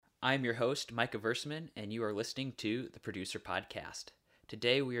I'm your host, Micah Versman, and you are listening to the Producer Podcast.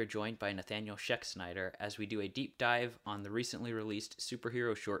 Today we are joined by Nathaniel Schexnayder as we do a deep dive on the recently released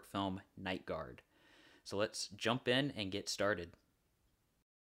superhero short film, NightGuard. So let's jump in and get started.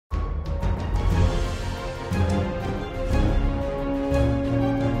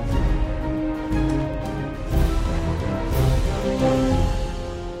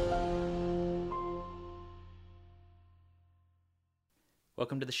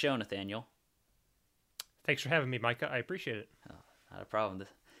 Welcome to the show, Nathaniel. Thanks for having me, Micah. I appreciate it. Oh, not a problem.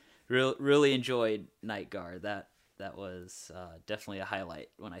 Really enjoyed NightGuard. That was definitely a highlight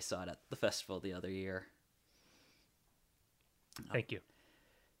when I saw it at the festival the other year. Thank you.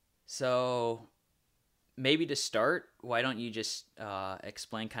 So maybe to start, why don't you just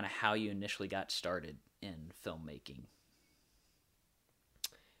explain kind of how you initially got started in filmmaking?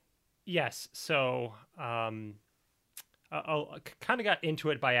 Yes. So I kind of got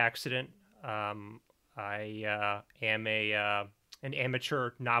into it by accident. I am an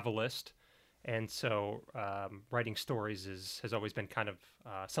amateur novelist, and so writing stories has always been kind of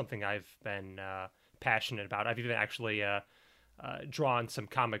something I've been passionate about. I've even actually drawn some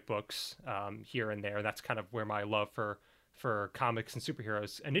comic books here and there. That's kind of where my love for comics and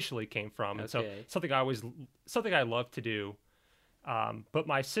superheroes initially came from, and so something I love to do. But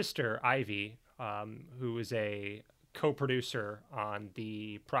my sister Ivy, who is a co-producer on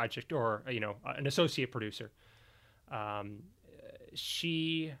the project, or an associate producer,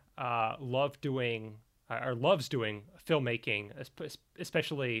 she loves doing filmmaking,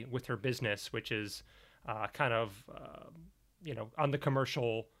 especially with her business, which is kind of on the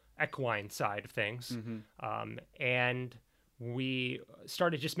commercial equine side of things. And we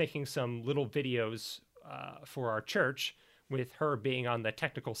started just making some little videos for our church, with her being on the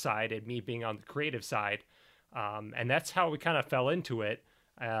technical side and me being on the creative side. And that's how we kind of fell into it,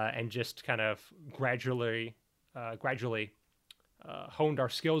 and just kind of gradually honed our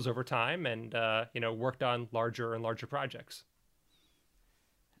skills over time, and worked on larger and larger projects.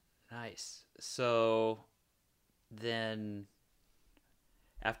 Nice. So then,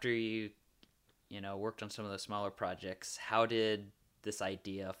 after you worked on some of the smaller projects, how did this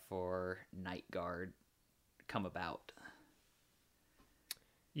idea for NightGuard come about?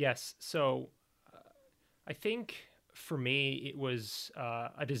 Yes. So I think for me, it was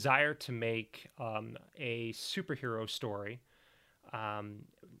a desire to make a superhero story,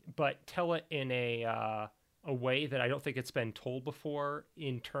 but tell it in a way that I don't think it's been told before,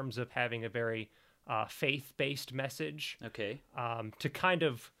 in terms of having a very faith-based message. Okay. To kind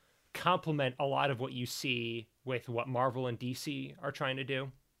of complement a lot of what you see with what Marvel and DC are trying to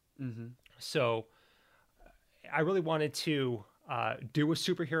do. Mm-hmm. So I really wanted to do a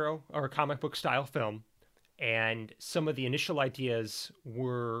superhero or a comic book style film. And some of the initial ideas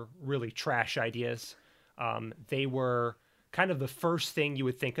were really trash ideas. They were kind of the first thing you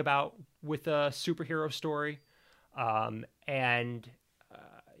would think about with a superhero story. I've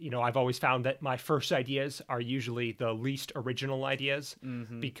always found that my first ideas are usually the least original ideas,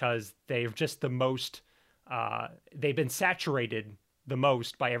 because they're just the most, they've been saturated the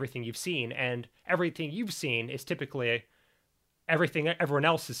most by everything you've seen. And everything you've seen is typically everything everyone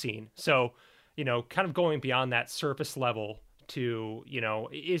else has seen. So, kind of going beyond that surface level to,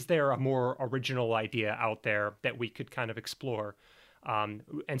 is there a more original idea out there that we could kind of explore? And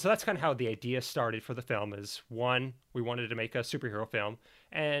so that's kind of how the idea started for the film. Is one, we wanted to make a superhero film,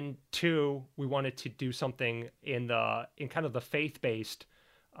 and two, we wanted to do something in kind of the faith-based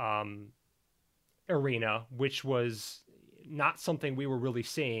arena, which was not something we were really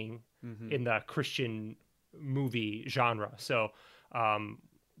seeing in the Christian movie genre. So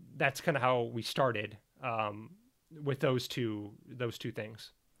that's kind of how we started with those two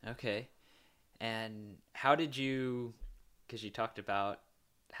things. Okay. And how did you, because you talked about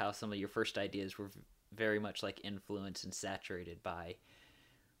how some of your first ideas were very much like influenced and saturated by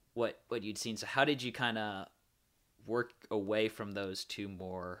what you'd seen. So how did you kind of work away from those two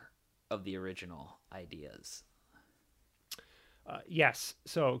more of the original ideas? Yes.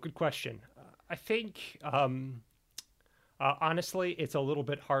 So good question. I think, honestly, it's a little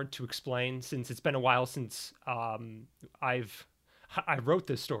bit hard to explain, since it's been a while since I wrote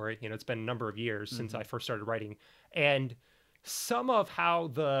this story. It's been a number of years since I first started writing, and some of how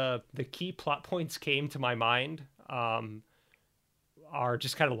the key plot points came to my mind are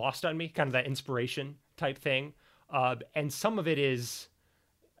just kind of lost on me, kind of that inspiration type thing. And some of it is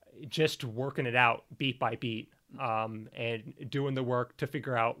just working it out beat by beat, and doing the work to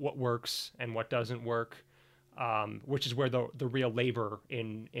figure out what works and what doesn't work, which is where the real labor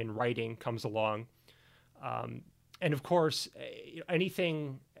in writing comes along. And of course,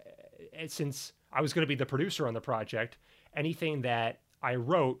 anything since I was going to be the producer on the project, anything that I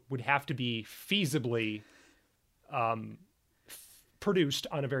wrote would have to be feasibly produced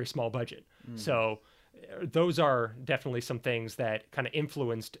on a very small budget. So those are definitely some things that kind of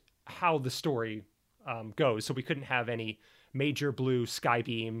influenced how the story goes. So we couldn't have any major blue sky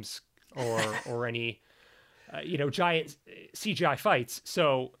beams or any giant CGI fights.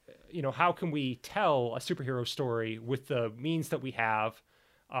 So how can we tell a superhero story with the means that we have,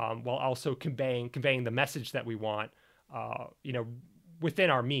 while also conveying the message that we want, within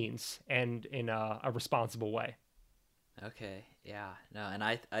our means and in a responsible way. Okay, yeah, no, and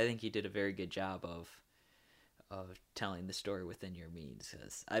I think you did a very good job of telling the story within your means,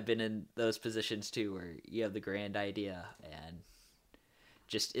 because I've been in those positions too, where you have the grand idea and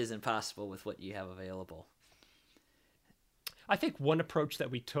just isn't possible with what you have available. I think one approach that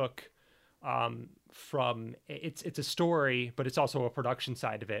we took, from it's a story, but it's also a production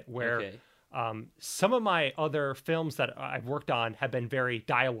side of it, where Okay. some of my other films that I've worked on have been very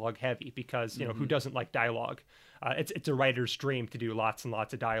dialogue heavy, because who doesn't like dialogue? It's a writer's dream to do lots and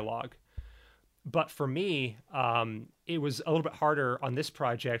lots of dialogue. But for me, it was a little bit harder on this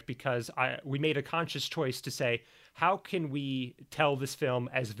project, because we made a conscious choice to say, how can we tell this film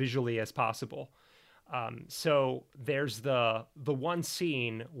as visually as possible? So there's the one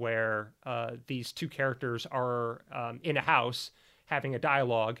scene where these two characters are in a house having a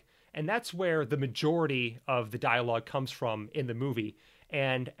dialogue, and that's where the majority of the dialogue comes from in the movie.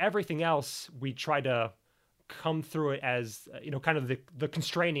 And everything else, we try to come through it as kind of the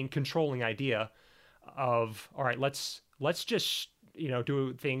controlling idea of, all right, let's just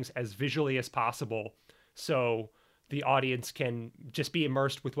do things as visually as possible, so the audience can just be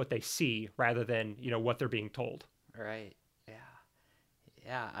immersed with what they see rather than what they're being told. Right. Yeah.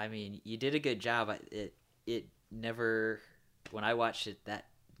 Yeah. I mean, you did a good job. It never, when I watched it, that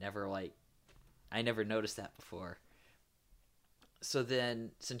never I never noticed that before. So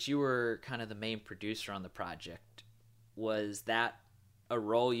then, since you were kind of the main producer on the project, was that a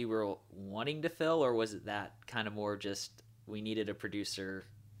role you were wanting to fill, or was it that kind of more just, we needed a producer,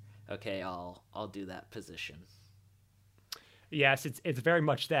 okay, I'll do that position? Yes, it's very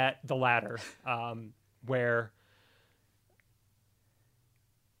much the latter, where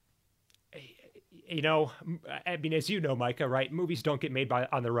I mean, as you know, Micah, right? Movies don't get made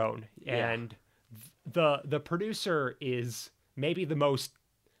on their own, Yeah. and the producer is maybe the most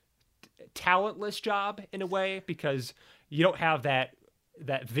talentless job in a way, because you don't have that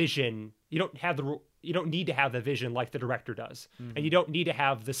vision. You don't need to have the vision like the director does, and you don't need to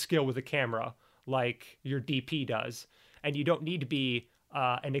have the skill with the camera like your DP does, and you don't need to be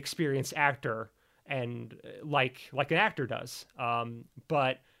an experienced actor and like an actor does.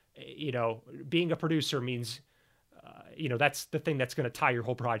 But being a producer means that's the thing that's going to tie your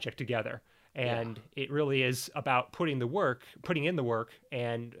whole project together. And it really is about putting in the work,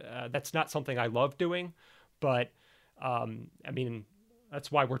 and that's not something I love doing, but I mean,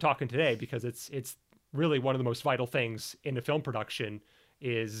 that's why we're talking today, because it's really one of the most vital things in a film production,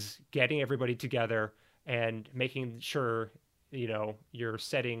 is getting everybody together and making sure you're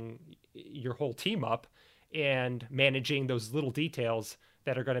setting your whole team up and managing those little details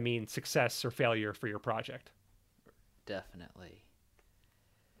that are going to mean success or failure for your project. Definitely.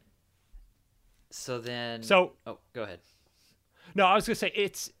 So then, So, oh, go ahead. no, I was going to say,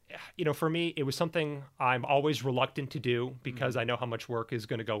 it's, for me, it was something I'm always reluctant to do, because I know how much work is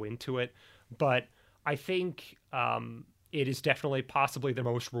going to go into it. But I think it is definitely possibly the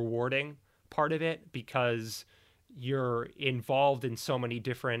most rewarding part of it, because you're involved in so many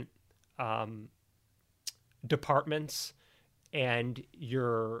different departments, and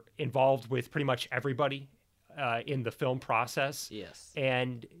you're involved with pretty much everybody in the film process. Yes.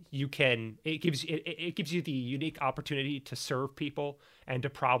 And it gives you the unique opportunity to serve people and to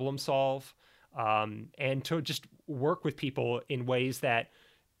problem solve, and to just work with people in ways that,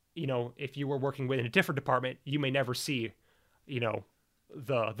 if you were working within a different department, you may never see,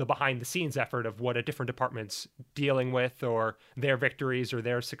 the behind the scenes effort of what a different department's dealing with, or their victories or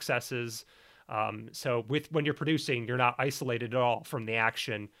their successes. So when you're producing, you're not isolated at all from the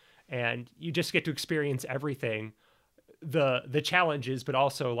action, and you just get to experience everything, the challenges, but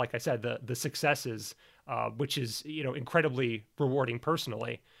also, like I said, the successes, which is incredibly rewarding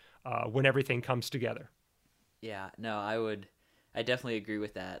personally, when everything comes together. Yeah, no, I definitely agree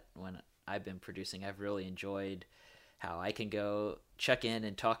with that. When I've been producing, I've really enjoyed how I can go check in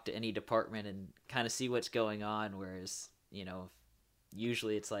and talk to any department and kind of see what's going on. Whereas,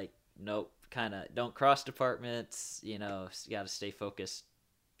 usually it's like, nope, kind of don't cross departments, you got to stay focused,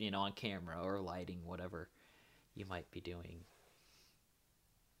 on camera or lighting, whatever you might be doing.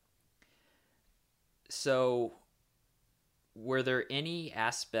 So, were there any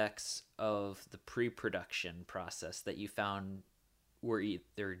aspects of the pre-production process that you found were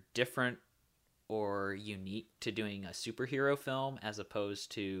either different or unique to doing a superhero film as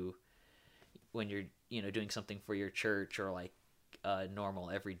opposed to when you're, doing something for your church or like a normal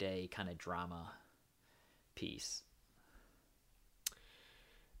everyday kind of drama piece?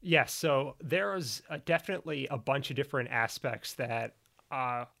 Yes, so there's definitely a bunch of different aspects that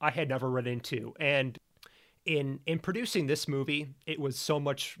I had never run into, and in producing this movie, it was so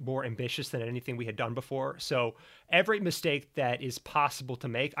much more ambitious than anything we had done before. So every mistake that is possible to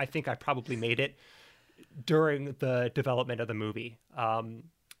make, I think I probably made it during the development of the movie.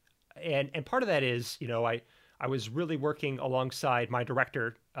 And part of that is, I was really working alongside my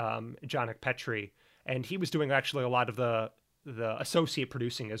director, John Petrie, and he was doing actually a lot of the associate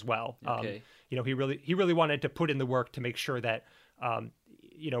producing as well. Okay. He really wanted to put in the work to make sure that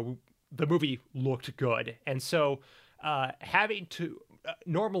the movie looked good. And so having to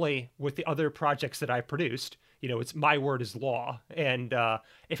normally with the other projects that I produced, it's my word is law. And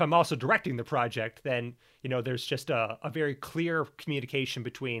if I'm also directing the project, then, there's just a very clear communication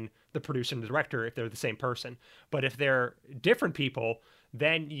between the producer and the director if they're the same person. But if they're different people,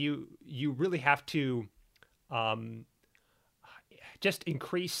 then you really have to just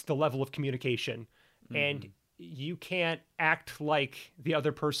increase the level of communication. Mm-hmm. And you can't act like the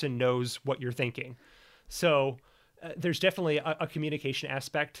other person knows what you're thinking. So there's definitely a communication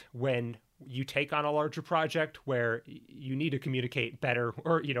aspect when you take on a larger project where you need to communicate better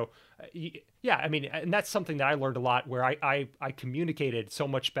or, and that's something that I learned a lot where I communicated so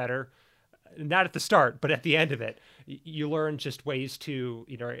much better, not at the start, but at the end of it. You learn just ways to,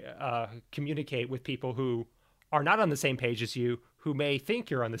 communicate with people who are not on the same page as you, who may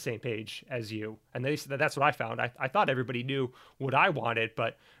think you're on the same page as you. And that's what I found. I thought everybody knew what I wanted,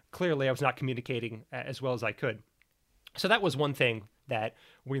 but clearly I was not communicating as well as I could. So that was one thing that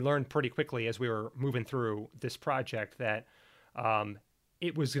we learned pretty quickly as we were moving through this project, that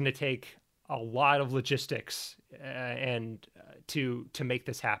it was going to take a lot of logistics and to make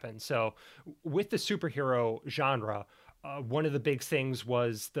this happen. So with the superhero genre, one of the big things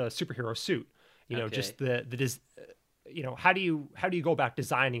was the superhero suit. Just how do you go about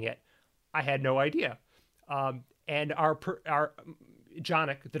designing it? I had no idea. And our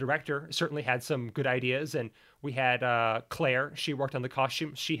Jonick, the director, certainly had some good ideas, and we had Claire. She worked on the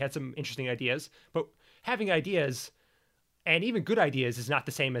costume. She had some interesting ideas. But having ideas, and even good ideas, is not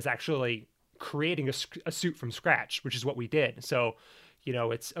the same as actually creating a suit from scratch, which is what we did. So,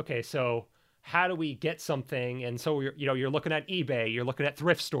 it's okay. So how do we get something? And so you're looking at eBay, you're looking at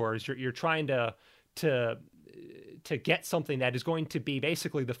thrift stores, you're trying to get something that is going to be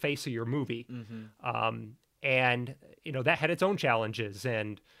basically the face of your movie. Mm-hmm. And that had its own challenges.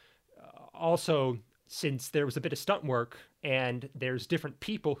 And also, since there was a bit of stunt work and there's different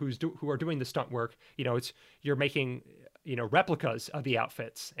people who are doing the stunt work, you're making replicas of the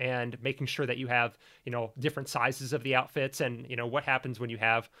outfits and making sure that you have different sizes of the outfits. And what happens when you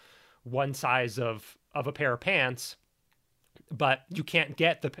have one size of a pair of pants, but you can't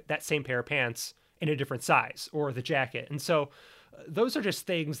get that same pair of pants in a different size, or the jacket. And so those are just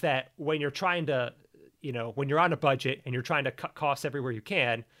things that when you're trying to, when you're on a budget and you're trying to cut costs everywhere you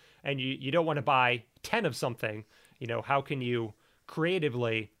can, and you don't want to buy 10 of something, how can you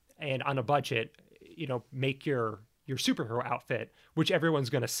creatively and on a budget, make your superhero outfit, which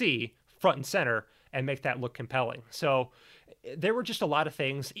everyone's going to see front and center, and make that look compelling. So there were just a lot of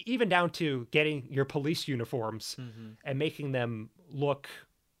things, even down to getting your police uniforms and making them look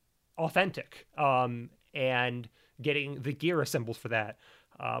authentic, and getting the gear assembled for that.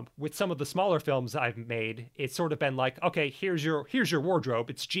 With some of the smaller films I've made, it's sort of been like, okay, here's your wardrobe.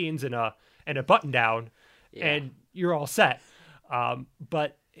 It's jeans and a button down, and you're all set.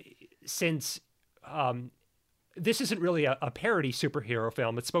 But since this isn't really a parody superhero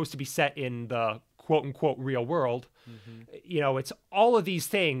film, it's supposed to be set in the quote unquote real world. Mm-hmm. It's all of these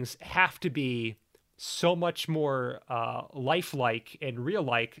things have to be so much more lifelike and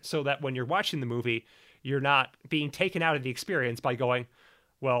real-like, so that when you're watching the movie, you're not being taken out of the experience by going,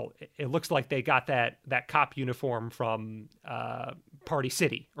 well, it looks like they got that cop uniform from Party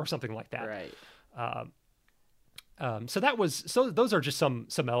City or something like that. Right. So those are just some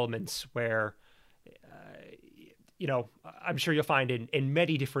elements where, I'm sure you'll find in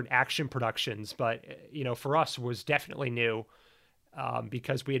many different action productions, but, for us was definitely new,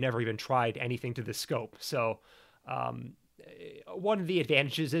 because we had never even tried anything to this scope. So one of the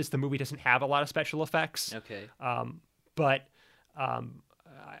advantages is the movie doesn't have a lot of special effects. Okay. But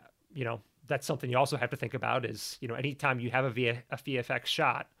that's something you also have to think about is, anytime you have a VFX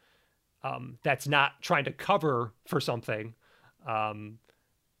shot, that's not trying to cover for something. Um,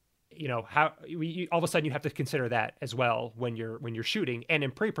 how all of a sudden you have to consider that as well when you're shooting, and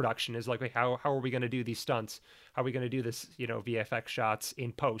in pre-production is like, how are we going to do these stunts? How are we going to do this, VFX shots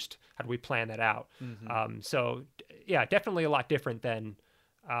in post? How do we plan that out? So yeah, definitely a lot different than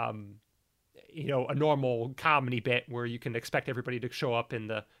a normal comedy bit where you can expect everybody to show up in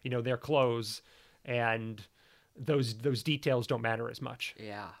their clothes, and those details don't matter as much.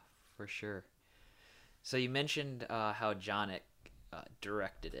 Yeah, for sure. So you mentioned how Jonick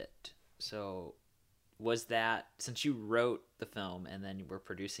directed it. So was that, since you wrote the film and then you were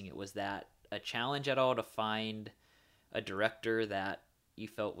producing it, was that a challenge at all to find a director that you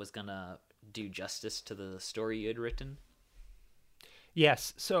felt was gonna do justice to the story you had written?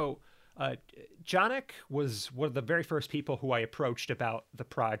 Yes. So Jonick was one of the very first people who I approached about the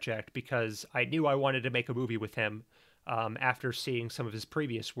project, because I knew I wanted to make a movie with him after seeing some of his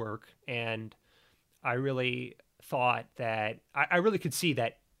previous work. And I really thought that I really could see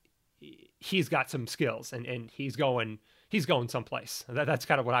that he's got some skills, and he's going someplace. That's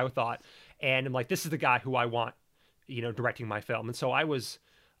kind of what I thought. And I'm like, this is the guy who I want, directing my film. And so I was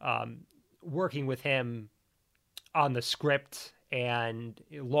working with him on the script and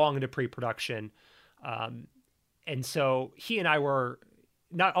long into pre-production. And so he and I were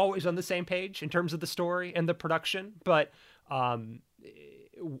not always on the same page in terms of the story and the production, but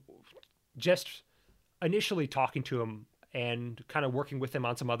just initially talking to him and kind of working with him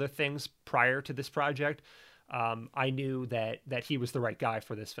on some other things prior to this project, I knew that he was the right guy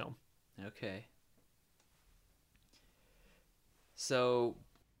for this film. Okay. So,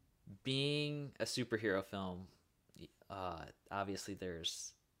 being a superhero film, obviously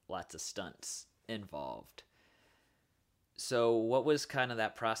there's lots of stunts involved. So what was kind of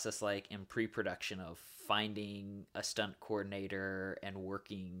that process like in pre-production of finding a stunt coordinator and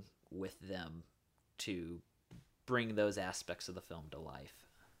working with them to bring those aspects of the film to life?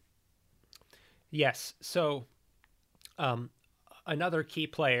 Yes. So another key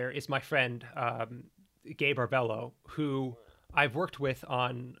player is my friend Gabe Arbello, who I've worked with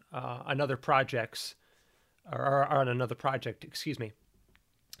on another project, excuse me.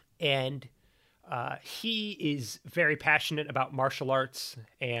 And he is very passionate about martial arts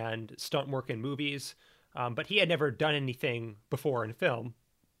and stunt work in movies, but he had never done anything before in film.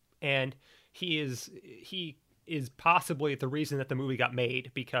 And he is possibly the reason that the movie got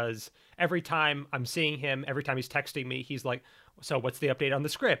made, because every time I'm seeing him, every time he's texting me, he's like, so what's the update on the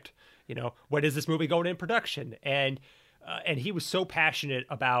script? When is this movie going in production? And he was so passionate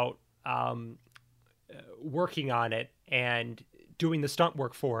about working on it and doing the stunt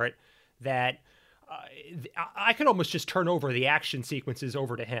work for it that I could almost just turn over the action sequences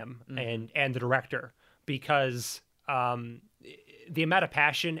over to him and the director, because the amount of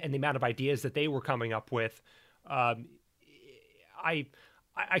passion and the amount of ideas that they were coming up with, I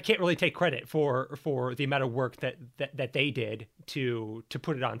can't really take credit for the amount of work that they did to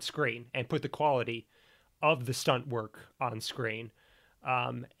put it on screen and put the quality of the stunt work on screen.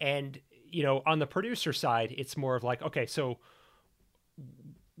 And on the producer side, it's more of like, okay, so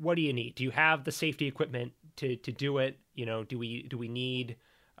what do you need? Do you have the safety equipment to do it? Do we need,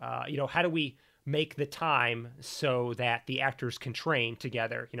 how do we make the time so that the actors can train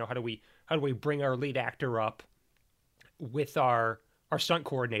together? How do we bring our lead actor up with our stunt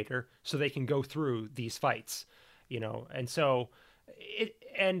coordinator so they can go through these fights? And so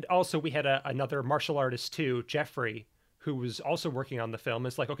and also we had another martial artist too, Jeffrey, who was also working on the film.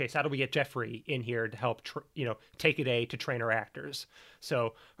 It's like, okay, so how do we get Jeffrey in here to help, take a day to train our actors?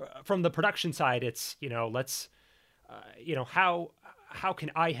 So from the production side, it's, let's, how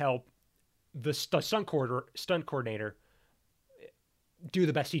can I help the stunt coordinator do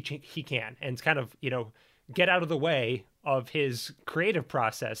the best he can, and kind of, get out of the way of his creative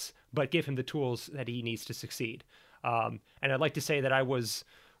process, but give him the tools that he needs to succeed. And I'd like to say that I was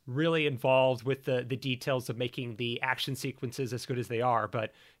really involved with the details of making the action sequences as good as they are.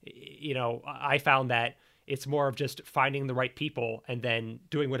 But, I found that it's more of just finding the right people and then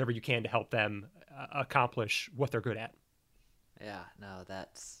doing whatever you can to help them accomplish what they're good at. Yeah, no,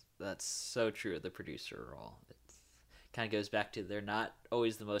 that's so true of the producer role. It kind of goes back to, they're not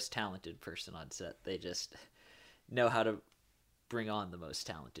always the most talented person on set. They just know how to bring on the most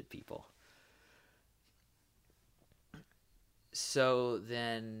talented people. So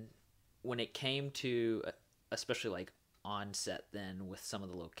then when it came to, especially like on set then with some of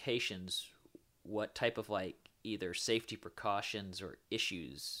the locations, what type of like either safety precautions or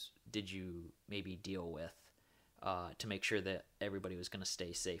issues did you maybe deal with to make sure that everybody was going to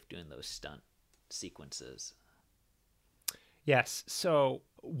stay safe doing those stunt sequences? Yes. So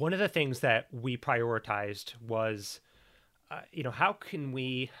one of the things that we prioritized was, how can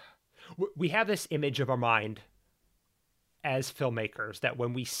we have this image of our mind as filmmakers that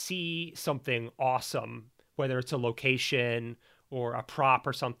when we see something awesome, whether it's a location or a prop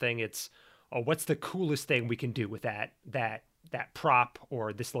or something, it's, oh, what's the coolest thing we can do with that prop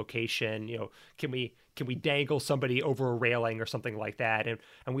or this location? Can we dangle somebody over a railing or something like that?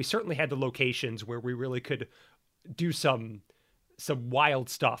 And we certainly had the locations where we really could do some wild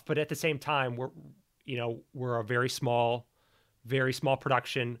stuff, but at the same time, we're a very small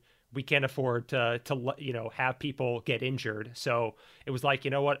production. We can't afford to have people get injured. So it was like,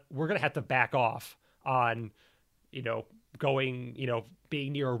 you know what, we're gonna have to back off on going,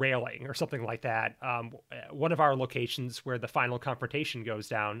 being near a railing or something like that. One of our locations where the final confrontation goes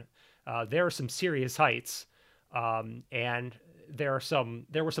down, there are some serious heights, and there were some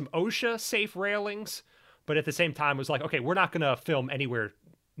OSHA safe railings, but at the same time, it was like, okay, we're not going to film anywhere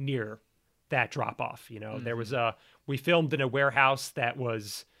near that drop off. There was we filmed in a warehouse that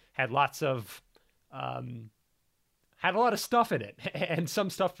had lots of had a lot of stuff in it, and some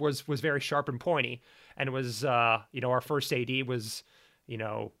stuff was very sharp and pointy, and it was our first AD was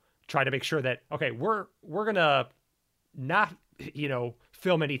try to make sure that, okay, we're gonna not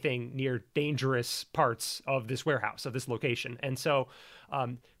film anything near dangerous parts of this warehouse, of this location. And so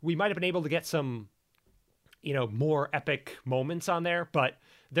we might have been able to get some more epic moments on there, but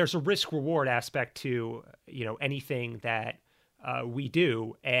there's a risk reward aspect to anything that we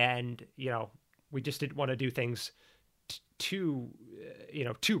do, and we just didn't want to do things too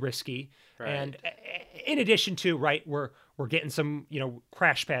risky. Right. And in addition to, right, we're getting some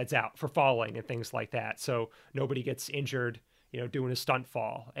crash pads out for falling and things like that, so nobody gets injured doing a stunt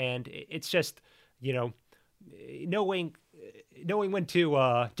fall. And it's just knowing when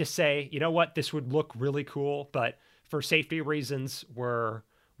to just say, you know what, this would look really cool, but for safety reasons, we're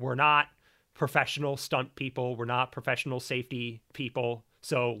not professional stunt people, we're not professional safety people,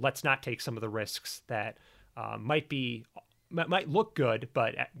 so let's not take some of the risks that might look good,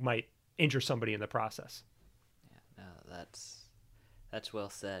 but might injure somebody in the process. Yeah, no, that's well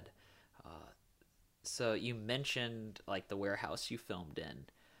said. So you mentioned like the warehouse you filmed in,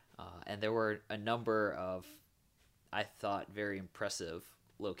 and there were a number of, I thought, very impressive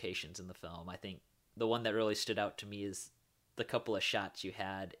locations in the film. I think the one that really stood out to me is the couple of shots you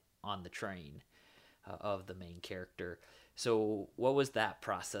had on the train of the main character. So what was that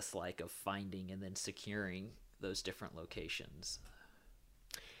process like of finding and then securing those different locations?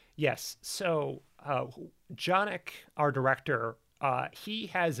 Yes. So Jonick, our director, he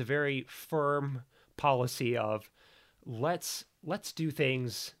has a very firm policy of let's do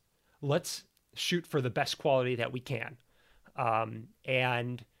things, let's shoot for the best quality that we can,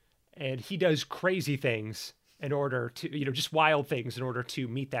 and he does crazy things in order to just wild things in order to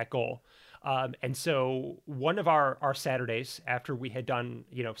meet that goal. And so one of our Saturdays, after we had done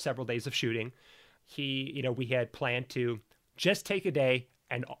several days of shooting, we had planned to just take a day,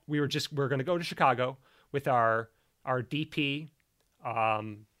 and we're going to go to Chicago with our DP, our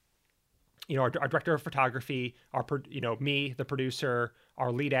director of photography, me, the producer,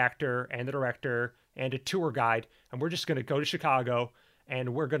 our lead actor and the director, and a tour guide. And we're just going to go to Chicago,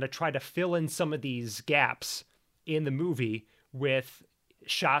 and we're going to try to fill in some of these gaps in the movie with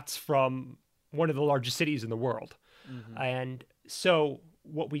shots from one of the largest cities in the world. Mm-hmm. And so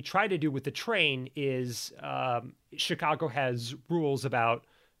what we try to do with the train is, Chicago has rules about,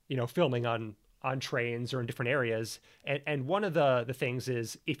 filming on trains or in different areas. And one of the things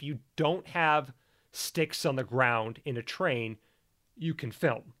is, if you don't have sticks on the ground in a train, you can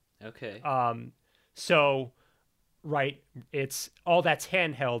film. Okay. So, right, it's all that's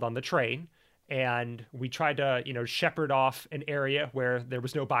handheld on the train. And we tried to, shepherd off an area where there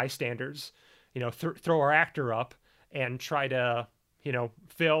was no bystanders, throw our actor up and try to,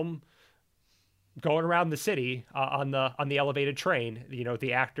 film going around the city on the elevated train,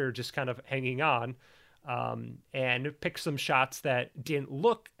 the actor just kind of hanging on, and pick some shots that didn't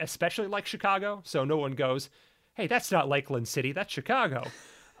look especially like Chicago. So no one goes, hey, that's not Lakeland City, that's Chicago.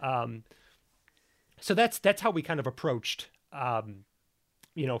 So that's how we kind of approached,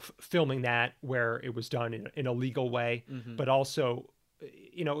 filming that, where it was done in a legal way, mm-hmm. but also,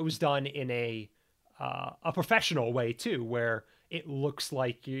 it was done in a professional way too, where it looks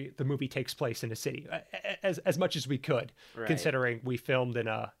like the movie takes place in a city, as much as we could, right, considering we filmed in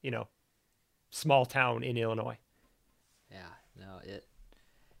a small town in Illinois. Yeah, no,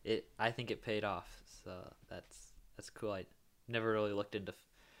 it I think it paid off. So that's cool. I never really looked into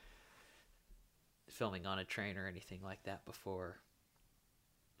filming on a train or anything like that before.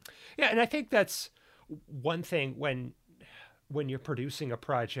 Yeah, and I think that's one thing when when you're producing a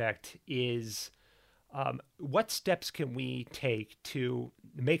project is what steps can we take to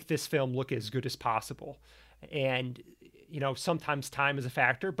make this film look as good as possible? And, sometimes time is a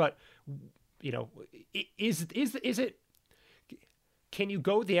factor, but, is it, can you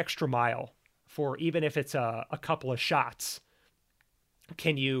go the extra mile for, even if it's a couple of shots?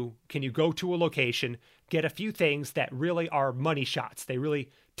 Can you go to a location, get a few things that really are money shots? They really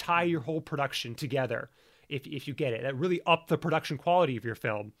tie your whole production together. If you get it, that really up the production quality of your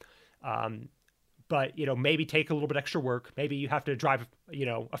film. But maybe take a little bit extra work. Maybe you have to drive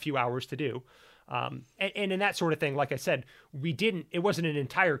a few hours to do. And in that sort of thing, like I said, it wasn't an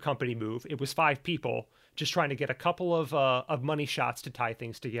entire company move. It was 5 people just trying to get a couple of money shots to tie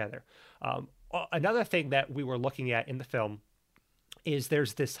things together. Another thing that we were looking at in the film is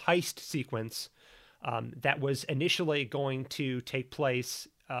there's this heist sequence that was initially going to take place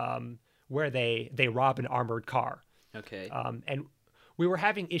where they rob an armored car. Okay. And we were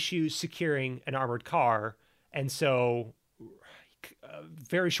having issues securing an armored car, and so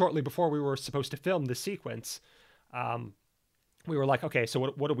very shortly before we were supposed to film this sequence, we were like, okay, so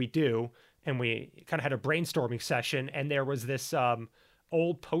what do we do? And we kind of had a brainstorming session, and there was this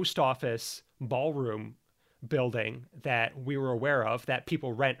old post office ballroom building that we were aware of that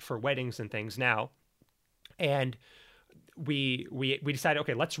people rent for weddings and things now. And we decided,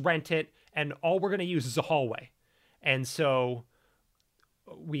 okay, let's rent it, and all we're going to use is a hallway. And so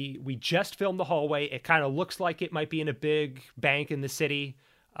we just filmed the hallway. It kind of looks like it might be in a big bank in the city,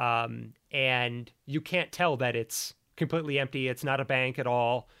 and you can't tell that it's completely empty. It's not a bank at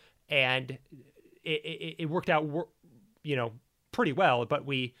all, and it worked out, pretty well. But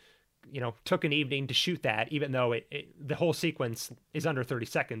we, took an evening to shoot that, even though the whole sequence is under 30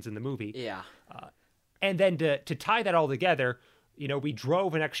 seconds in the movie. Yeah. And then to tie that all together, we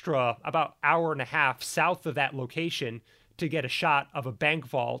drove an extra about hour and a half south of that location to get a shot of a bank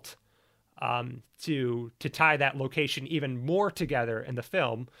vault, to tie that location even more together in the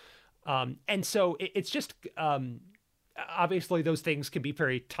film. And so it's just, obviously those things can be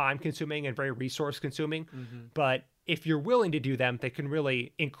very time consuming and very resource consuming, but if you're willing to do them, they can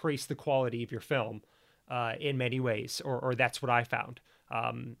really increase the quality of your film in many ways, or that's what I found.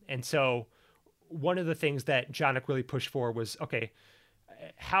 And so one of the things that Jonick really pushed for was, okay,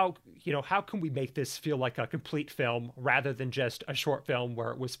 how can we make this feel like a complete film rather than just a short film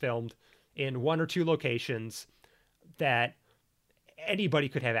where it was filmed in 1 or 2 locations that anybody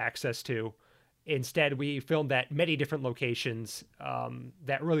could have access to. Instead, we filmed at many different locations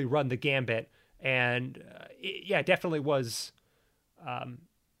that really run the gambit. And it definitely was,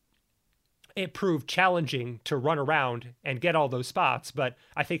 it proved challenging to run around and get all those spots, but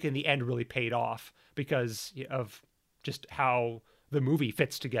I think in the end really paid off because of just how the movie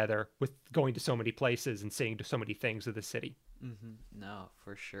fits together with going to so many places and seeing to so many things of the city. No,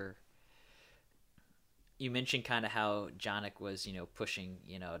 for sure. You mentioned kind of how Jonick was, pushing,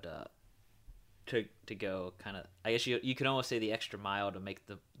 to go kind of, I guess you could almost say the extra mile to make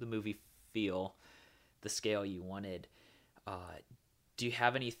the movie feel the scale you wanted. Do you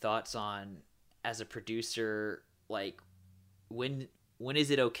have any thoughts on, as a producer, like when is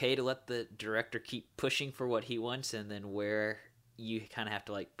it okay to let the director keep pushing for what he wants, and then where you kind of have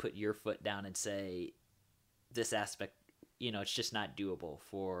to like put your foot down and say this aspect, it's just not doable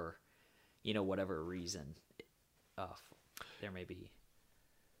for, whatever reason there may be?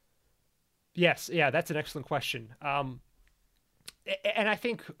 Yes. Yeah, that's an excellent question. And I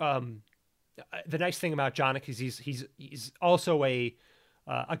think the nice thing about Jonick is he's also a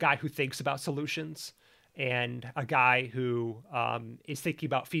guy who thinks about solutions, and a guy who is thinking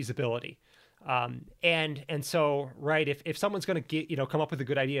about feasibility. And so, right, if someone's going to come up with a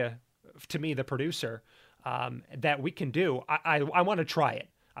good idea, to me, the producer, that we can do, I want to try it.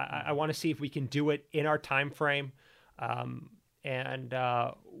 I want to see if we can do it in our time frame. And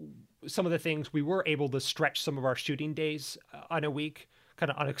some of the things, we were able to stretch some of our shooting days on a week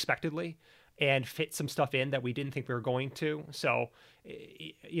kind of unexpectedly and fit some stuff in that we didn't think we were going to. So,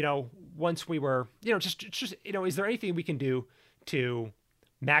 once we were, just, is there anything we can do to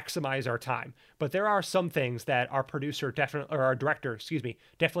maximize our time? But there are some things that our producer our director,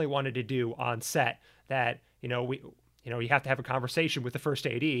 definitely wanted to do on set that, you have to have a conversation with the first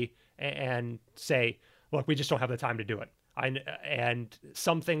AD and say, look, we just don't have the time to do it. And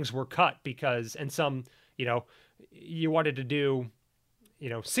some things were cut because, and some, you wanted to do,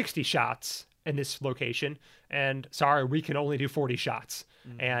 60 shots in this location, and sorry, we can only do 40 shots.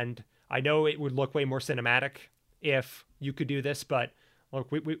 And I know it would look way more cinematic if you could do this, but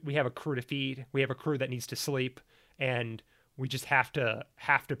look, we have a crew to feed, we have a crew that needs to sleep, and we just have to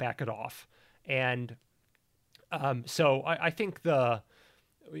back it off. And So I think the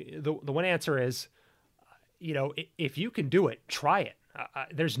one answer is, if you can do it, try it.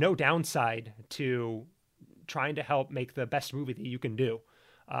 There's no downside to trying to help make the best movie that you can do.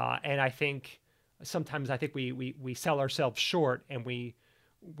 And I think sometimes we sell ourselves short, and we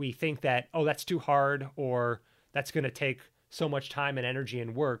think that, oh, that's too hard, or that's going to take so much time and energy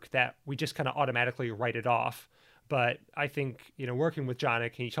and work, that we just kind of automatically write it off. But I think, working with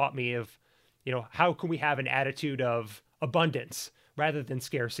Jonick, he taught me of, how can we have an attitude of abundance rather than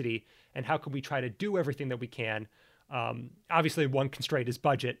scarcity, and how can we try to do everything that we can. Obviously, one constraint is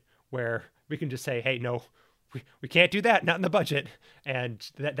budget, where we can just say, hey, no, we can't do that, not in the budget, and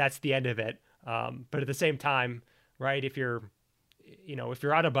that's the end of it. But at the same time, right, if you're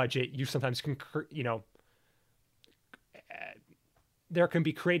on a budget, you sometimes can, there can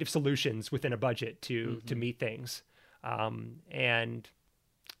be creative solutions within a budget to meet things, and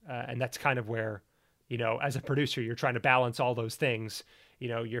that's kind of where, as a producer, you're trying to balance all those things,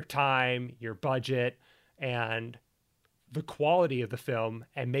 your time, your budget, and the quality of the film,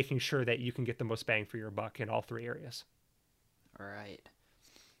 and making sure that you can get the most bang for your buck in all three areas. All right.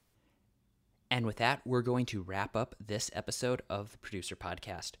 And with that, we're going to wrap up this episode of the Producer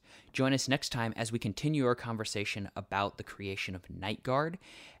Podcast. Join us next time as we continue our conversation about the creation of NightGuard,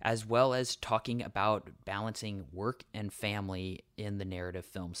 as well as talking about balancing work and family in the narrative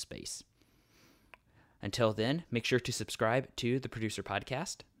film space. Until then, make sure to subscribe to the Producer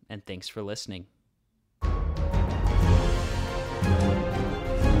Podcast, and thanks for listening.